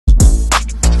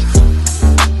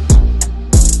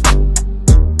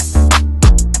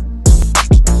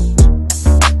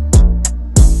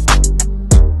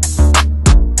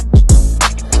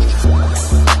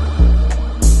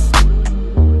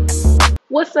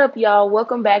up, y'all?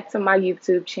 Welcome back to my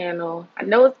YouTube channel. I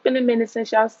know it's been a minute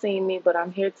since y'all seen me, but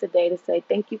I'm here today to say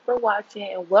thank you for watching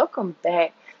and welcome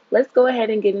back. Let's go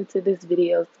ahead and get into this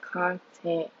video's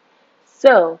content.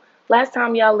 So, last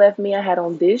time y'all left me, I had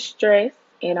on this dress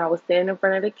and I was standing in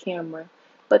front of the camera.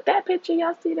 But that picture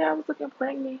y'all see there, I was looking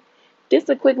pregnant. This is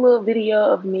a quick little video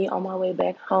of me on my way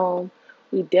back home.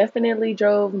 We definitely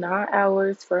drove 9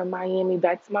 hours from Miami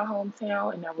back to my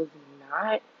hometown, and that was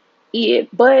not it,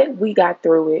 but we got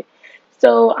through it.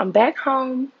 So I'm back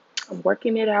home. I'm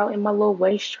working it out in my little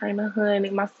waist trainer, honey.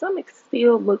 My stomach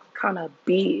still looks kind of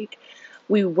big.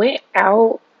 We went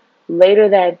out later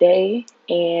that day,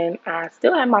 and I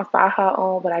still had my faja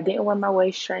on, but I didn't wear my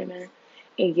waist trainer.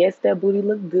 And yes, that booty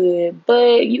looked good,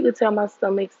 but you could tell my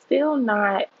stomach's still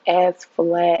not as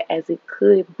flat as it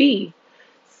could be.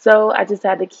 So I just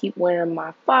had to keep wearing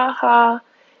my faja.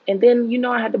 And then,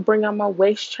 I had to bring out my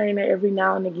waist trainer every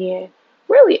now and again.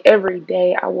 Really, every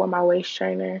day I wore my waist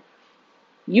trainer.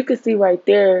 You can see right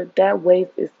there, that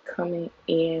waist is coming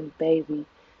in, baby.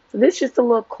 So this is just a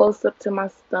little close up to my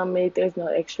stomach. There's no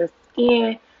extra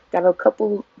skin. Got a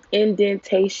couple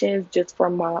indentations just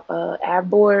from my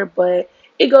ab board, but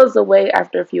it goes away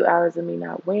after a few hours of me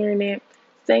not wearing it.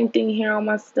 Same thing here on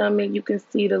my stomach. You can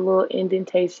see the little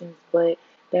indentations, but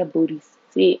that booty's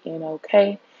sitting,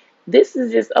 okay? This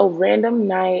is just a random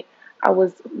night. I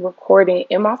was recording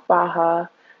in my faja.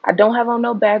 I don't have on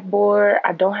no backboard.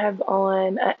 I don't have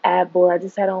on an ab board. I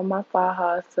just had on my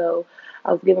faja, so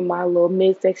I was giving my little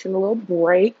midsection a little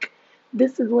break.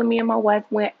 This is when me and my wife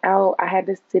went out. I had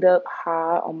to sit up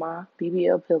high on my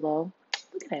BBL pillow.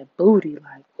 Look at that booty,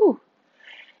 like, ooh.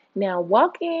 Now,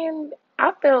 walking,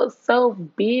 I felt so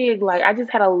big. Like, I just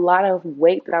had a lot of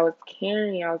weight that I was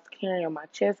carrying. I was carrying on my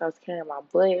chest. I was carrying my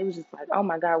butt. It was just like, oh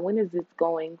my God, when is this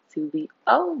going to be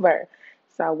over?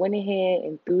 So I went ahead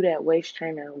and threw that waist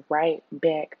trainer right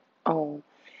back on.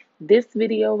 This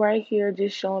video right here,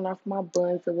 just showing off my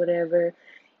buns or whatever.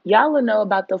 Y'all will know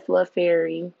about the Fluff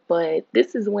Fairy, but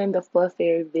this is when the Fluff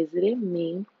Fairy visited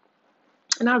me.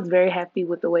 And I was very happy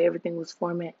with the way everything was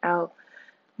forming out.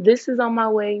 This is on my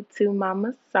way to my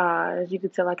massage. You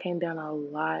could tell I came down a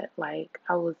lot. Like,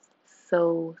 I was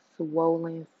so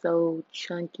swollen, so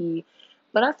chunky.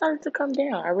 But I started to come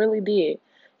down. I really did.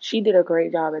 She did a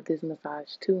great job at this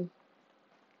massage, too.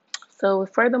 So,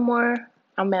 furthermore,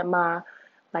 I'm at my,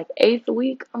 8th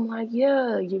week. I'm like,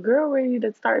 yeah, your girl ready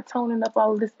to start toning up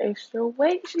all of this extra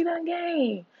weight she done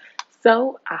gained.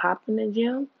 So, I hop in the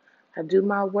gym. I do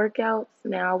my workouts.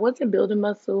 Now, I wasn't building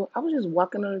muscle. I was just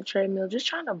walking on the treadmill, just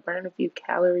trying to burn a few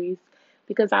calories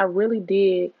because I really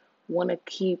did want to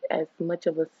keep as much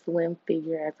of a slim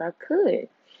figure as I could.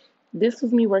 This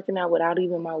was me working out without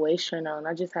even my waist trainer on.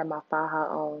 I just had my faja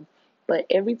on. But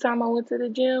every time I went to the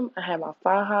gym, I had my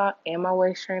faja and my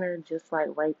waist trainer just like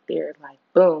right there. Like,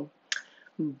 boom,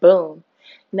 boom.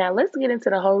 Now, let's get into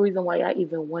the whole reason why I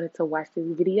even wanted to watch this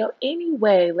video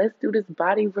anyway. Let's do this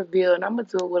body reveal, and I'm going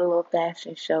to do it with a little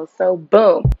fashion show. So,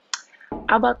 boom.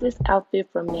 I bought this outfit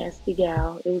from Nasty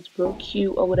Gal. It was real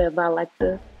cute or whatever. I like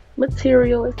the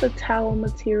material. It's a towel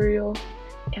material.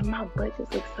 And my butt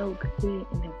just looks so good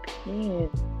in the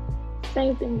pants.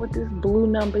 Same thing with this blue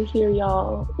number here,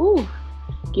 y'all. Ooh,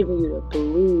 giving you the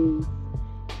blues.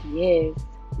 Yes,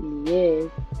 yes,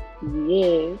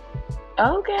 yes.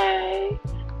 Okay.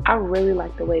 I really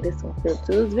like the way this one fits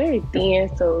too. It was very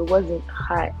thin, so it wasn't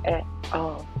hot at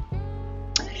all.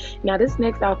 Now, this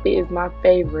next outfit is my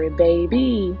favorite,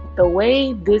 baby. The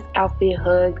way this outfit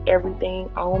hugged everything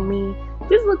on me,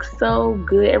 this looks so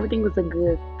good. Everything was a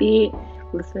good fit.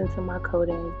 Listening to my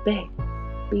Kodak back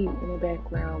beat in the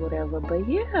background, whatever. But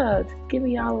yeah, just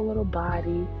giving y'all a little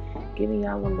body, giving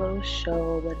y'all a little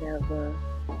show, whatever.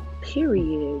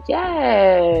 Period.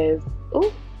 Yes.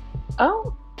 Ooh.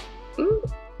 Oh.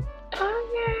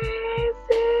 Okay,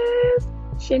 sis.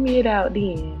 Shimmy it out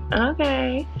then.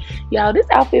 Okay. Y'all, this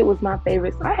outfit was my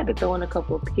favorite, so I had to throw in a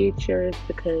couple of pictures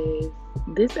because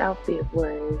this outfit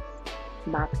was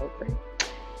my favorite.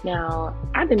 Now,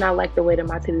 I did not like the way that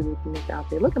my titties looked in this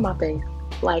outfit. Look at my face.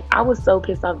 Like, I was so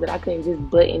pissed off that I couldn't just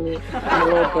button it in a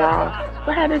little bra.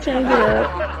 So I had to change it up.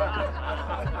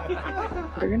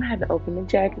 We're gonna have to open the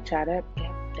jacket, child.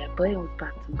 That button was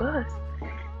about to bust.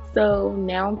 So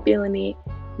now I'm feeling it.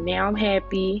 Now I'm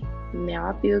happy. Now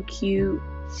I feel cute.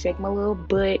 Shake my little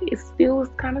butt. It still was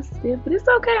kind of stiff, but it's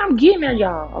okay. I'm getting there,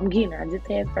 y'all. I'm getting there. I just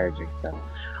had surgery, so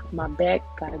my back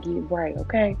gotta get it right,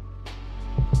 okay?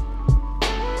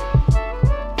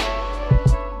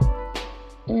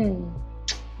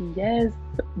 Yes,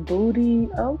 booty.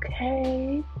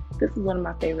 Okay. This is one of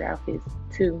my favorite outfits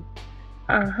too.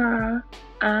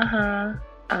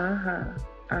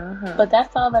 But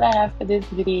that's all that I have for this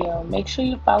video. Make sure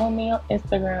you follow me on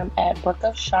Instagram at Book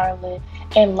of Charlotte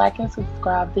and like and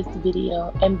subscribe this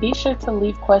video. And be sure to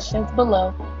leave questions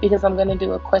below because I'm going to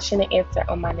do a question and answer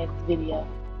on my next video.